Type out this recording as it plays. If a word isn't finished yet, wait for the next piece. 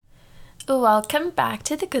Welcome back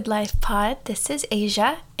to the Good Life Pod. This is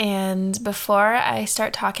Asia, and before I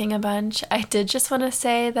start talking a bunch, I did just want to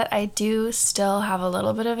say that I do still have a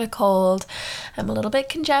little bit of a cold. I'm a little bit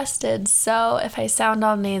congested, so if I sound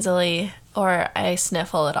all nasally or I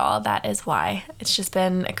sniffle at all, that is why. It's just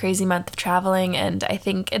been a crazy month of traveling, and I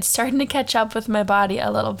think it's starting to catch up with my body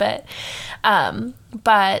a little bit.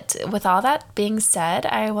 But with all that being said,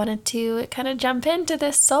 I wanted to kind of jump into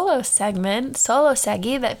this solo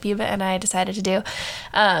seggy that Biba and I decided to do.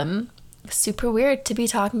 Super weird to be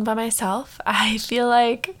talking by myself. I feel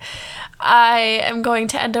like I am going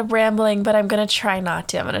to end up rambling, but I'm going to try not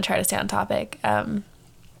to. I'm going to try to stay on topic.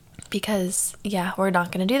 Because, yeah, we're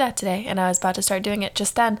not going to do that today. And I was about to start doing it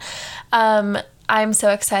just then. I'm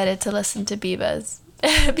so excited to listen to Biba's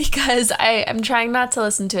because I'm trying not to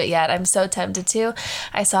listen to it yet. I'm so tempted to.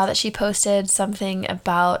 I saw that she posted something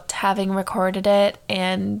about having recorded it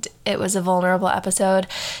and it was a vulnerable episode.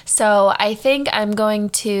 So I think I'm going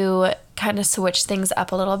to kind of switch things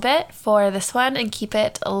up a little bit for this one and keep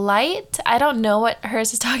it light. I don't know what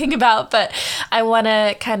hers is talking about, but I want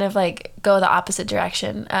to kind of like go the opposite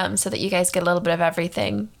direction so that you guys get a little bit of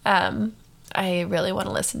everything. I really want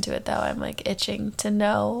to listen to it though. I'm like itching to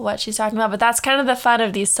know what she's talking about. But that's kind of the fun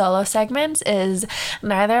of these solo segments is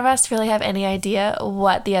neither of us really have any idea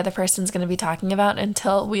what the other person's going to be talking about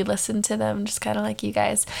until we listen to them, just kind of like you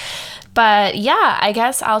guys. But yeah, I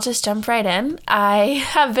guess I'll just jump right in. I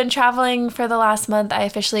have been traveling for the last month. I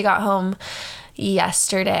officially got home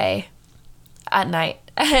yesterday at night.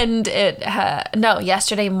 And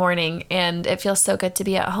yesterday morning, and it feels so good to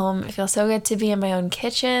be at home. It feels so good to be in my own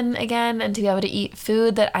kitchen again and to be able to eat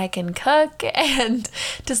food that I can cook and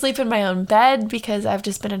to sleep in my own bed because I've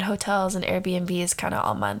just been in hotels and Airbnbs kind of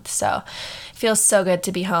all month. So it feels so good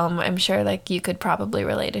to be home. I'm sure like you could probably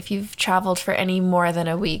relate if you've traveled for any more than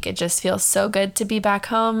a week. It just feels so good to be back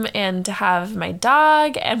home and to have my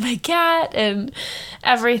dog and my cat and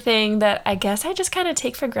everything that I guess I just kind of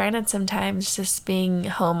take for granted sometimes, just being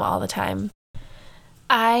home all the time.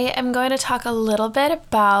 I am going to talk a little bit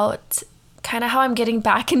about kind of how I'm getting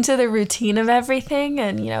back into the routine of everything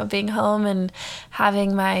and, being home and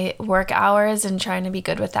having my work hours and trying to be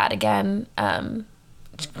good with that again.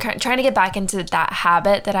 Trying to get back into that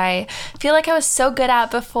habit that I feel like I was so good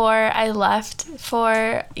at before I left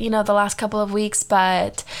for, the last couple of weeks,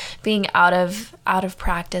 but being out of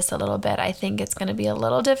practice a little bit, I think it's going to be a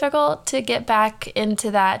little difficult to get back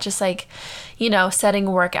into that, just like,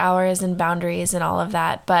 setting work hours and boundaries and all of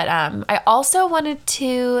that. But I also wanted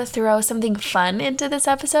to throw something fun into this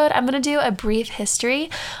episode. I'm going to do a brief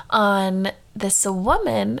history on this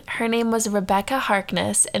woman. Her name was Rebecca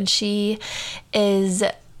Harkness, and so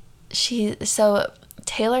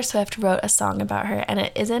Taylor Swift wrote a song about her, and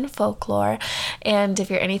it is in folklore. And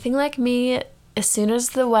if you're anything like me, as soon as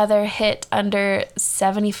the weather hit under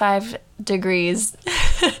 75 degrees,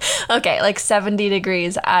 okay, like 70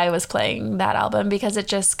 degrees, I was playing that album because it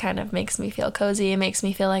just kind of makes me feel cozy. It makes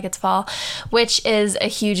me feel like it's fall, which is a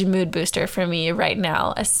huge mood booster for me right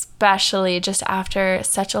now, especially just after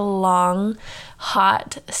such a long,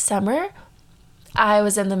 hot summer. I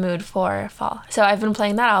was in the mood for fall. So I've been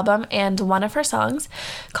playing that album, and one of her songs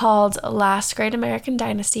called Last Great American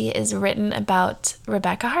Dynasty is written about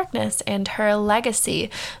Rebecca Harkness and her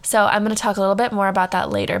legacy. So I'm going to talk a little bit more about that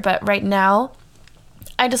later, but right now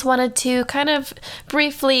I just wanted to kind of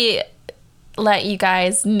briefly let you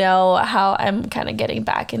guys know how I'm kind of getting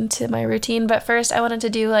back into my routine. But first I wanted to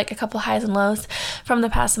do like a couple highs and lows from the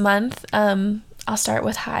past month. I'll start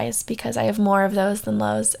with highs because I have more of those than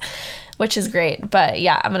lows, which is great. But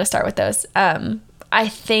yeah, I'm going to start with those. I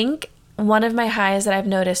think one of my highs that I've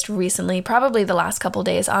noticed recently, probably the last couple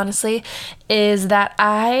days, honestly, is that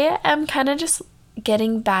I am kind of just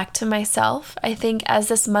getting back to myself. I think as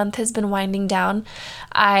this month has been winding down,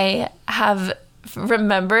 I have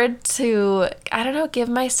remembered to, give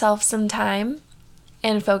myself some time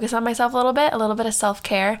and focus on myself a little bit of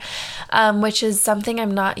self-care, which is something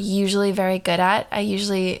I'm not usually very good at. I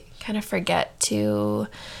usually kind of forget to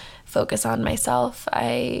focus on myself.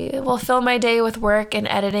 I will fill my day with work and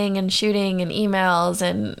editing and shooting and emails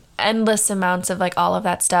and endless amounts of like all of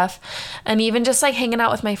that stuff. And even just like hanging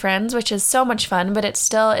out with my friends, which is so much fun, but it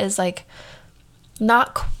still is like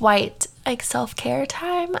not quite like self-care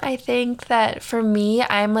time. I think that for me,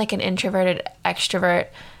 I'm like an introverted extrovert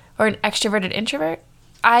or an extroverted introvert.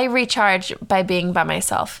 I recharge by being by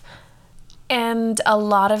myself. And a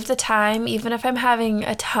lot of the time, even if I'm having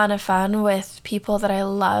a ton of fun with people that I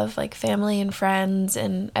love, like family and friends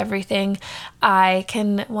and everything, I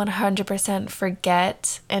can 100%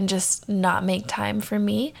 forget and just not make time for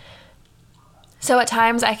me. So at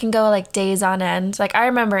times I can go like days on end. Like I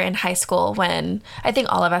remember in high school when I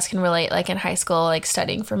think all of us can relate, like in high school, like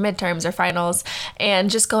studying for midterms or finals and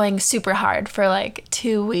just going super hard for like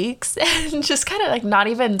 2 weeks and just kind of like not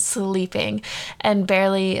even sleeping and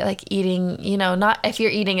barely like eating, not if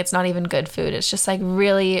you're eating, it's not even good food. It's just like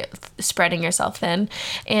really spreading yourself thin.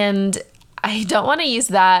 And I don't want to use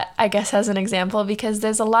that, I guess, as an example because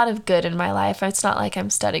there's a lot of good in my life. It's not like I'm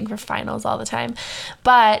studying for finals all the time.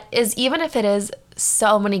 But even if it is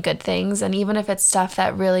so many good things, and even if it's stuff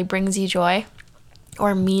that really brings you joy,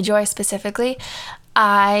 or me joy specifically,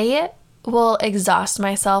 I will exhaust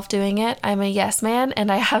myself doing it. I'm a yes man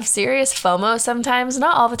and I have serious FOMO sometimes,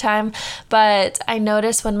 not all the time, but I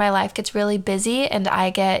notice when my life gets really busy and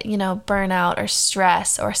I get, burnout or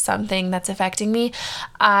stress or something that's affecting me,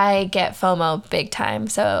 I get FOMO big time.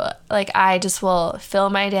 So like I just will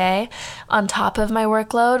fill my day on top of my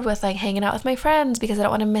workload with like hanging out with my friends because I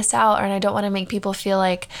don't want to miss out, and I don't want to make people feel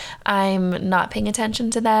like I'm not paying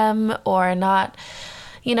attention to them or not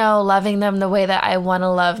loving them the way that I want to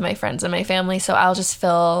love my friends and my family. So I'll just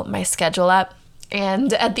fill my schedule up.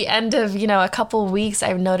 And at the end of, a couple weeks,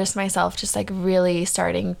 I've noticed myself just like really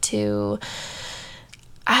starting to,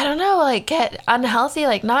 I don't know, like get unhealthy,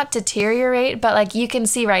 like not deteriorate, but like you can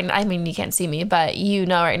see you can't see me, but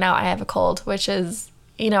right now I have a cold, which is,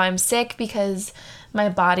 I'm sick because my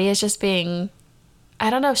body is just being, I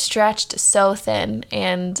don't know, stretched so thin,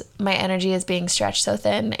 and my energy is being stretched so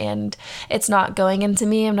thin and it's not going into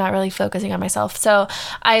me. I'm not really focusing on myself. So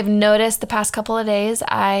I've noticed the past couple of days,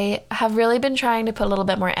 I have really been trying to put a little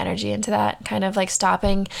bit more energy into that, kind of like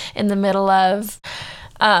stopping in the middle of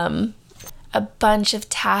a bunch of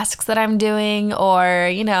tasks that I'm doing, or,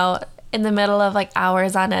 in the middle of like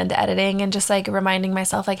hours on end editing, and just like reminding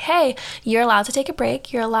myself like, hey, you're allowed to take a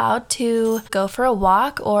break. You're allowed to go for a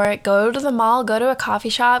walk or go to the mall, go to a coffee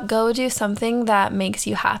shop, go do something that makes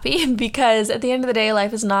you happy. Because at the end of the day,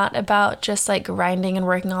 life is not about just like grinding and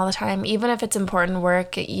working all the time. Even if it's important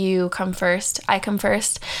work, you come first. I come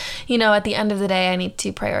first. At the end of the day, I need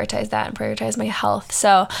to prioritize that and prioritize my health.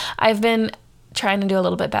 So I've been trying to do a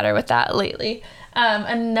little bit better with that lately.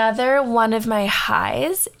 Another one of my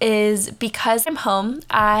highs is because I'm home,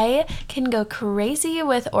 I can go crazy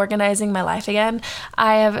with organizing my life again.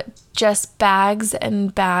 I have just bags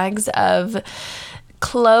and bags of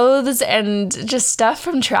clothes and just stuff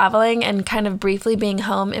from traveling and kind of briefly being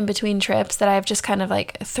home in between trips that I've just kind of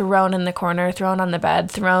like thrown in the corner, thrown on the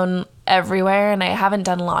bed, thrown everywhere. And I haven't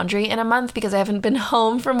done laundry in a month because I haven't been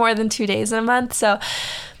home for more than 2 days in a month. So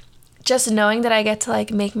just knowing that I get to like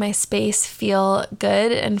make my space feel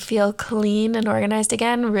good and feel clean and organized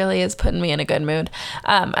again really is putting me in a good mood.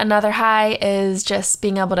 Another high is just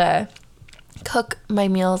being able to cook my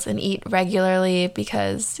meals and eat regularly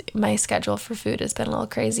because my schedule for food has been a little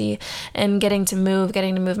crazy, and getting to move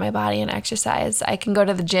my body and exercise. I can go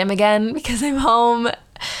to the gym again because I'm home.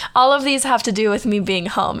 All of these have to do with me being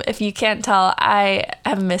home. If you can't tell, I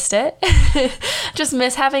have missed it. Just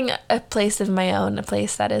miss having a place of my own, a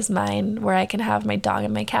place that is mine, where I can have my dog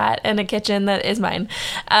and my cat, and a kitchen that is mine.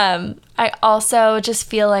 I also just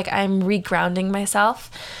feel like I'm regrounding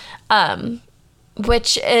myself,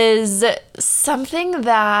 which is something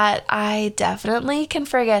that I definitely can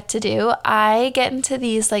forget to do. I get into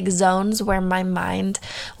these like zones where my mind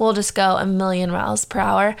will just go a million miles per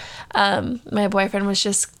hour. My boyfriend was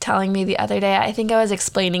just telling me the other day, I think I was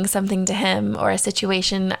explaining something to him or a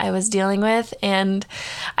situation I was dealing with, and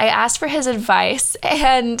I asked for his advice,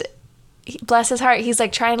 and bless his heart, he's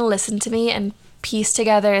like trying to listen to me and piece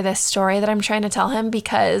together this story that I'm trying to tell him,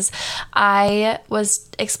 because I was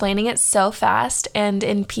explaining it so fast and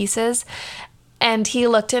in pieces. And he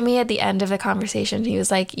looked at me at the end of the conversation. He was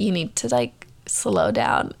like, you need to like slow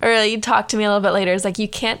down. Or he talked to me a little bit later. It's like, you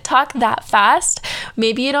can't talk that fast.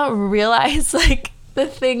 Maybe you don't realize like the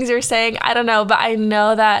things you're saying. I don't know, but I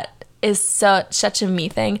know that is such a me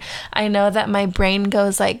thing. I know that my brain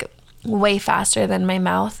goes like way faster than my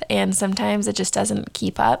mouth, and sometimes it just doesn't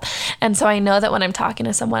keep up. And so I know that when I'm talking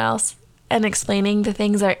to someone else and explaining the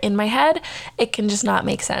things that are in my head, it can just not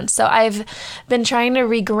make sense. So I've been trying to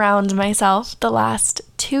reground myself the last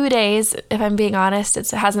 2 days. If I'm being honest, it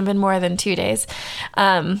hasn't been more than 2 days.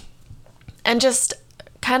 And just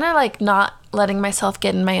kind of like not letting myself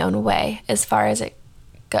get in my own way as far as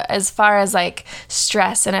like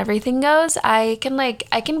stress and everything goes. I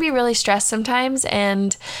can be really stressed sometimes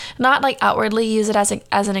and not like outwardly use it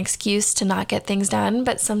as an excuse to not get things done,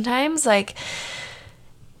 but sometimes like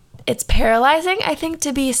it's paralyzing. I think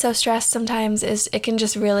to be so stressed sometimes it can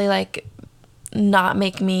just really like not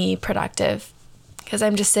make me productive. because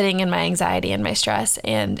I'm just sitting in my anxiety and my stress.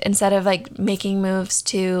 And instead of like making moves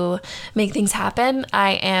to make things happen,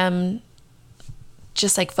 I am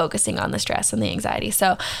just like focusing on the stress and the anxiety.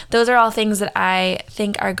 So those are all things that I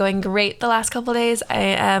think are going great the last couple days. I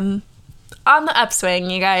am on the upswing,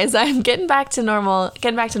 you guys. I'm getting back to normal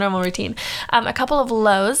routine. A couple of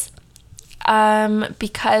lows.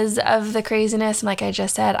 Because of the craziness, and like I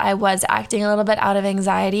just said, I was acting a little bit out of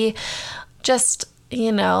anxiety, just,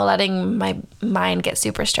 letting my mind get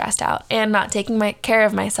super stressed out and not taking care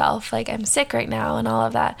of myself. Like, I'm sick right now and all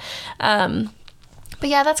of that. But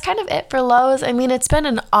yeah, that's kind of it for lows. I mean, it's been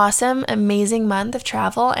an awesome, amazing month of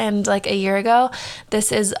travel. And like a year ago,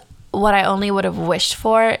 this is what I only would have wished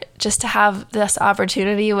for, just to have this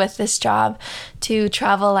opportunity with this job to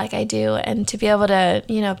travel like I do and to be able to,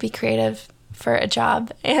 be creative for a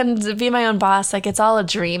job and be my own boss. Like, it's all a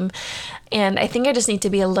dream. And I think I just need to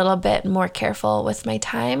be a little bit more careful with my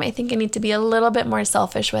time. I think I need to be a little bit more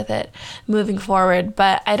selfish with it moving forward,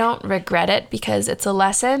 but I don't regret it because it's a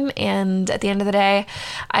lesson. And at the end of the day,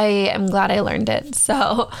 I am glad I learned it.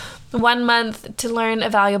 So 1 month to learn a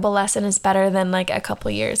valuable lesson is better than like a couple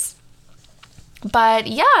years. But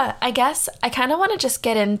yeah, I guess I kind of want to just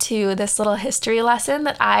get into this little history lesson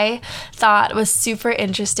that I thought was super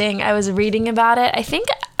interesting. I was reading about it. I think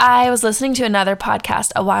I was listening to another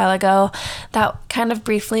podcast a while ago that kind of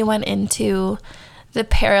briefly went into the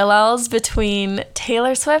parallels between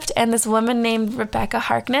Taylor Swift and this woman named Rebecca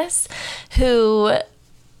Harkness, who,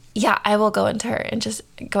 yeah, I will go into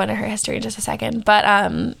her history in just a second. But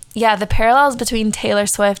yeah, the parallels between Taylor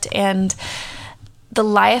Swift and the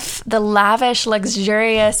lavish,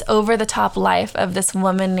 luxurious, over-the-top life of this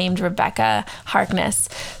woman named Rebecca Harkness.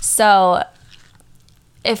 So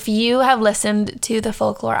if you have listened to the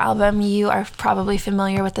Folklore album, you are probably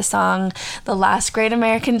familiar with the song The Last Great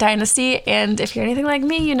American Dynasty. And if you're anything like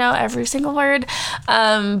me, you know every single word.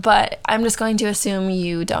 But I'm just going to assume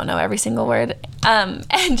you don't know every single word. And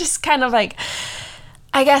just kind of like,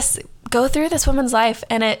 I guess, go through this woman's life.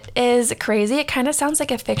 And it is crazy. It kind of sounds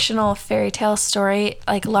like a fictional fairy tale story,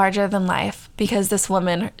 like larger than life, because this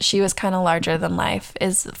woman, she was kind of larger than life,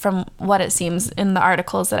 is from what it seems in the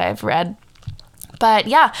articles that I've read. But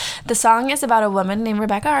yeah, the song is about a woman named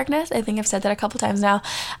Rebecca Harkness. I think I've said that a couple times now.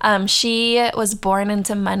 She was born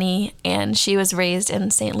into money, and she was raised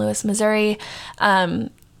in St. Louis, Missouri.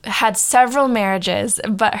 Had several marriages,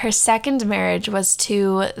 but her second marriage was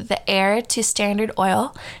to the heir to Standard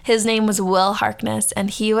Oil. His name was Will Harkness, and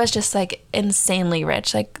he was just like insanely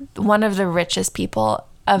rich, like one of the richest people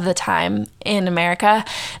of the time in America.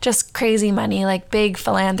 Just crazy money, like big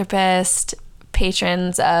philanthropist,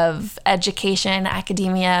 patrons of education,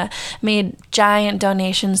 academia, made giant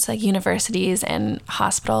donations to like universities and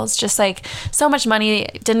hospitals, just like so much money,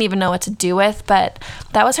 didn't even know what to do with. But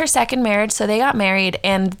that was her second marriage. So they got married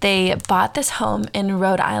and they bought this home in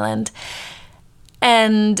Rhode Island.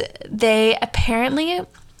 And they apparently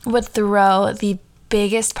would throw the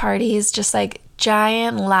biggest parties, just like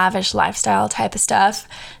giant, lavish lifestyle type of stuff,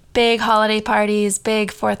 big holiday parties, big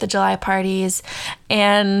 4th of July parties.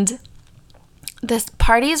 And the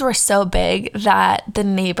parties were so big that the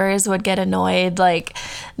neighbors would get annoyed, like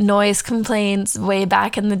noise complaints way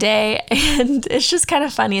back in the day. And it's just kind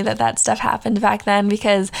of funny that that stuff happened back then,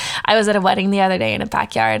 because I was at a wedding the other day in a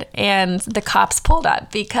backyard and the cops pulled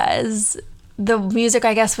up because the music,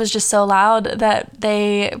 I guess, was just so loud that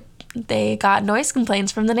they got noise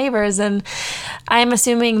complaints from the neighbors. And I'm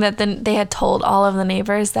assuming that they had told all of the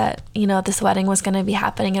neighbors that, this wedding was going to be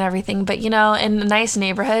happening and everything. But, in nice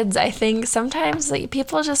neighborhoods, I think sometimes like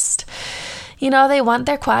people just, they want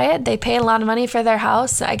their quiet. They pay a lot of money for their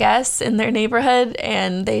house, I guess, in their neighborhood,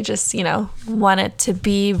 and they just, want it to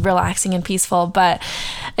be relaxing and peaceful. But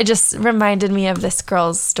it just reminded me of this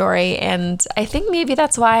girl's story, and I think maybe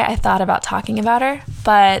that's why I thought about talking about her.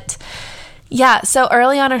 But yeah, so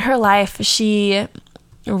early on in her life, she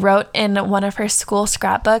wrote in one of her school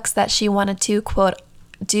scrapbooks that she wanted to, quote,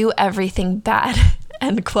 do everything bad,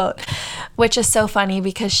 end quote, which is so funny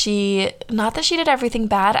because not that she did everything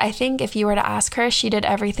bad. I think if you were to ask her, she did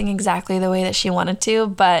everything exactly the way that she wanted to.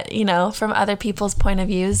 But, from other people's point of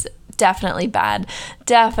views, definitely bad,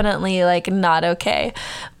 definitely like not okay.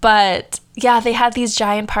 But yeah, they had these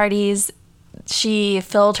giant parties. She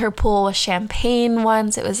filled her pool with champagne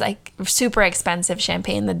once. It was like super expensive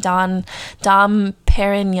champagne, the Dom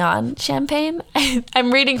Perignon champagne.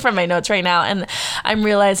 I'm reading from my notes right now, and I'm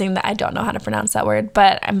realizing that I don't know how to pronounce that word,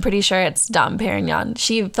 but I'm pretty sure it's Dom Perignon.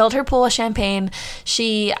 She filled her pool with champagne.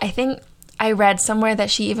 I think I read somewhere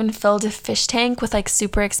that she even filled a fish tank with like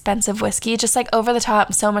super expensive whiskey, just like over the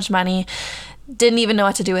top, so much money. Didn't even know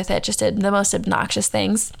what to do with it, just did the most obnoxious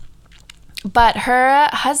things. But her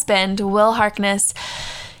husband, Will Harkness,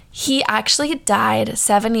 he actually died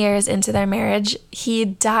 7 years into their marriage. He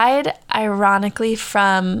died, ironically,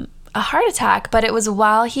 from a heart attack, but it was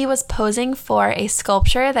while he was posing for a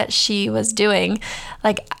sculpture that she was doing.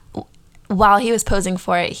 Like, while he was posing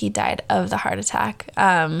for it, he died of the heart attack.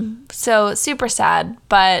 So super sad,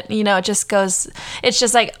 but it just goes, it's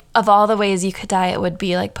just like, of all the ways you could die, it would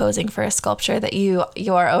be like posing for a sculpture that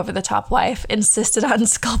your over the top wife insisted on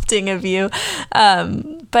sculpting of you.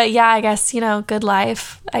 But yeah, I guess, good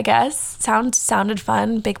life, I guess. Sounded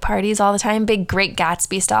fun. Big parties all the time, big Great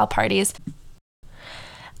Gatsby style parties.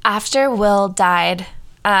 After Will died,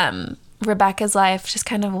 Rebecca's life just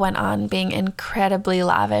kind of went on being incredibly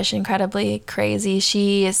lavish, incredibly crazy.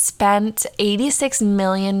 She spent $86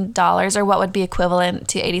 million, or what would be equivalent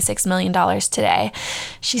to $86 million today.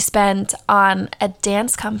 She spent on a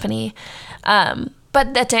dance company.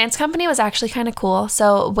 But the dance company was actually kind of cool.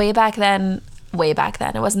 So way back then,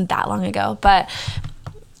 it wasn't that long ago, but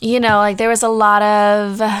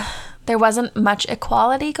there wasn't much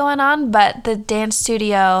equality going on, but the dance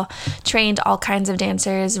studio trained all kinds of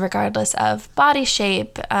dancers regardless of body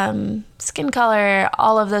shape, skin color,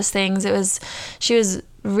 all of those things. She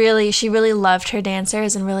really loved her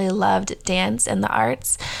dancers and really loved dance and the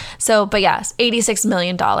arts. So, but yes, $86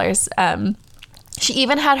 million. She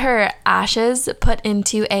even had her ashes put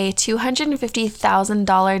into a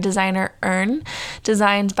 $250,000 designer urn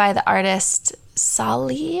designed by the artist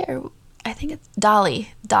Sali, or I think it's Dali,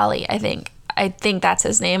 I think. I think that's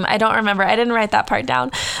his name. I don't remember. I didn't write that part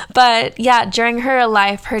down. But yeah, during her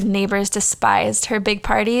life, her neighbors despised her big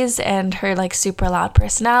parties and her like super loud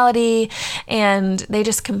personality. And they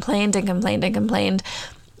just complained and complained and complained.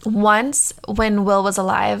 Once, when Will was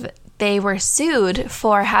alive, they were sued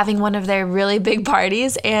for having one of their really big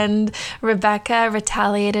parties, and Rebecca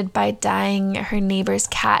retaliated by dyeing her neighbor's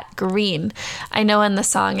cat green. I know in the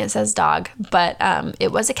song it says dog, but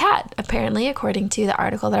it was a cat, apparently, according to the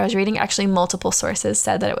article that I was reading. Actually, multiple sources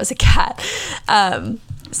said that it was a cat.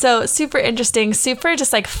 So super interesting, super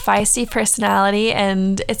just like feisty personality,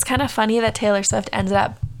 and it's kind of funny that Taylor Swift ended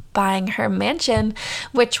up buying her mansion,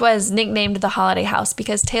 which was nicknamed the Holiday House,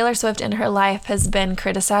 because Taylor Swift in her life has been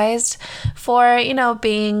criticized for,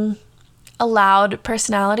 being a loud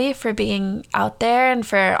personality, for being out there, and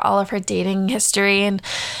for all of her dating history and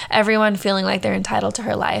everyone feeling like they're entitled to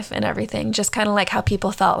her life and everything, just kind of like how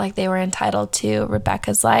people felt like they were entitled to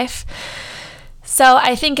Rebecca's life. So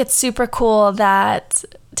I think it's super cool that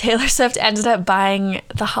Taylor Swift ended up buying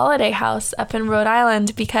the Holiday House up in Rhode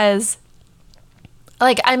Island, because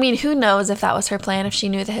who knows if that was her plan, if she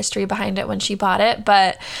knew the history behind it when she bought it,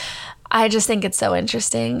 but I just think it's so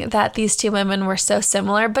interesting that these two women were so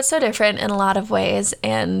similar, but so different in a lot of ways.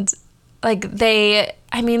 And there's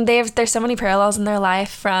so many parallels in their life,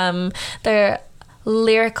 from their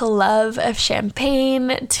lyrical love of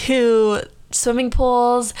champagne to swimming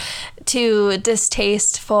pools to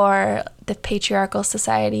distaste for the patriarchal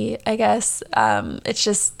society, I guess. It's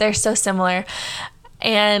just, they're so similar.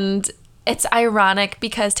 And it's ironic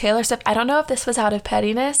because Taylor Swift, I don't know if this was out of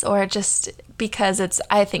pettiness or just because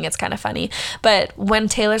I think it's kind of funny, but when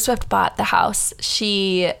Taylor Swift bought the house,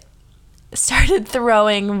 she started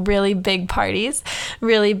throwing really big parties,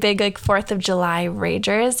 really big, like 4th of July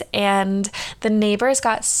ragers, and the neighbors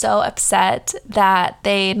got so upset that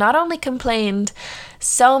they not only complained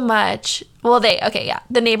so much,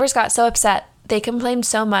 the neighbors got so upset, they complained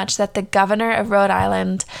so much that the governor of Rhode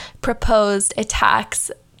Island proposed a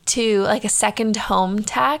tax, to like a second home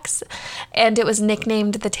tax, and it was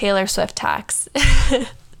nicknamed the Taylor Swift tax.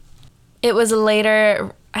 It was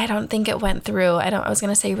later, I don't think it went through. I was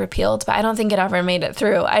going to say repealed, but I don't think it ever made it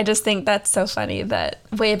through. I just think that's so funny that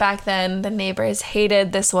way back then, the neighbors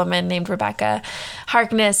hated this woman named Rebecca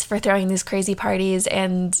Harkness for throwing these crazy parties,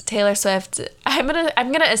 and Taylor Swift, I'm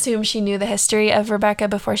going to assume she knew the history of Rebecca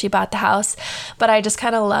before she bought the house, but I just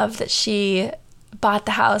kind of love that she bought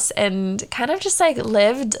the house and kind of just like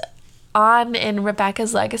lived on in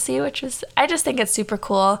Rebecca's legacy, I just think it's super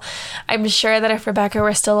cool. I'm sure that if Rebecca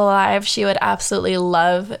were still alive, she would absolutely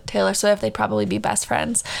love Taylor Swift. They'd probably be best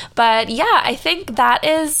friends. But yeah, I think that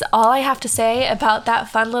is all I have to say about that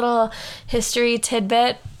fun little history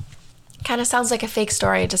tidbit. Kind of sounds like a fake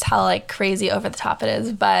story, just how like crazy over the top it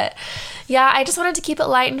is. But yeah, I just wanted to keep it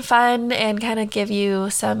light and fun and kind of give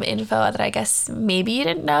you some info that I guess maybe you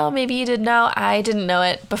didn't know, maybe you did know. I didn't know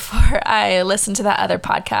it before I listened to that other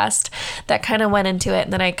podcast that kind of went into it,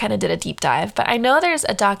 and then I kind of did a deep dive. But I know there's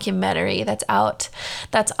a documentary that's out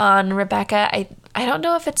that's on Rebecca. I don't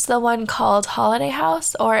know if it's the one called Holiday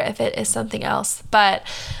House or if it is something else, but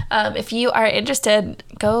if you are interested,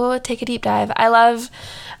 go take a deep dive. I love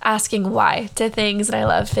asking why to things, and I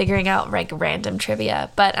love figuring out like random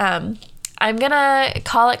trivia, but I'm gonna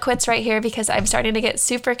call it quits right here because I'm starting to get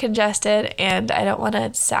super congested and I don't want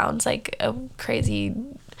to sound like a crazy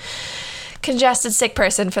congested sick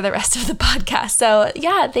person for the rest of the podcast. So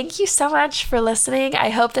yeah, thank you so much for listening. I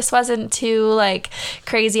hope this wasn't too like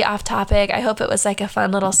crazy off topic. I hope it was like a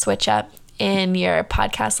fun little switch up in your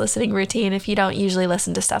podcast listening routine if you don't usually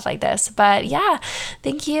listen to stuff like this. But yeah,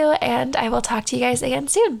 thank you, and I will talk to you guys again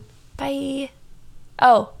soon. Bye.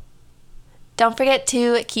 Oh, don't forget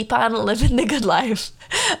to keep on living the good life.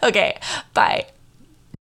 Okay, bye.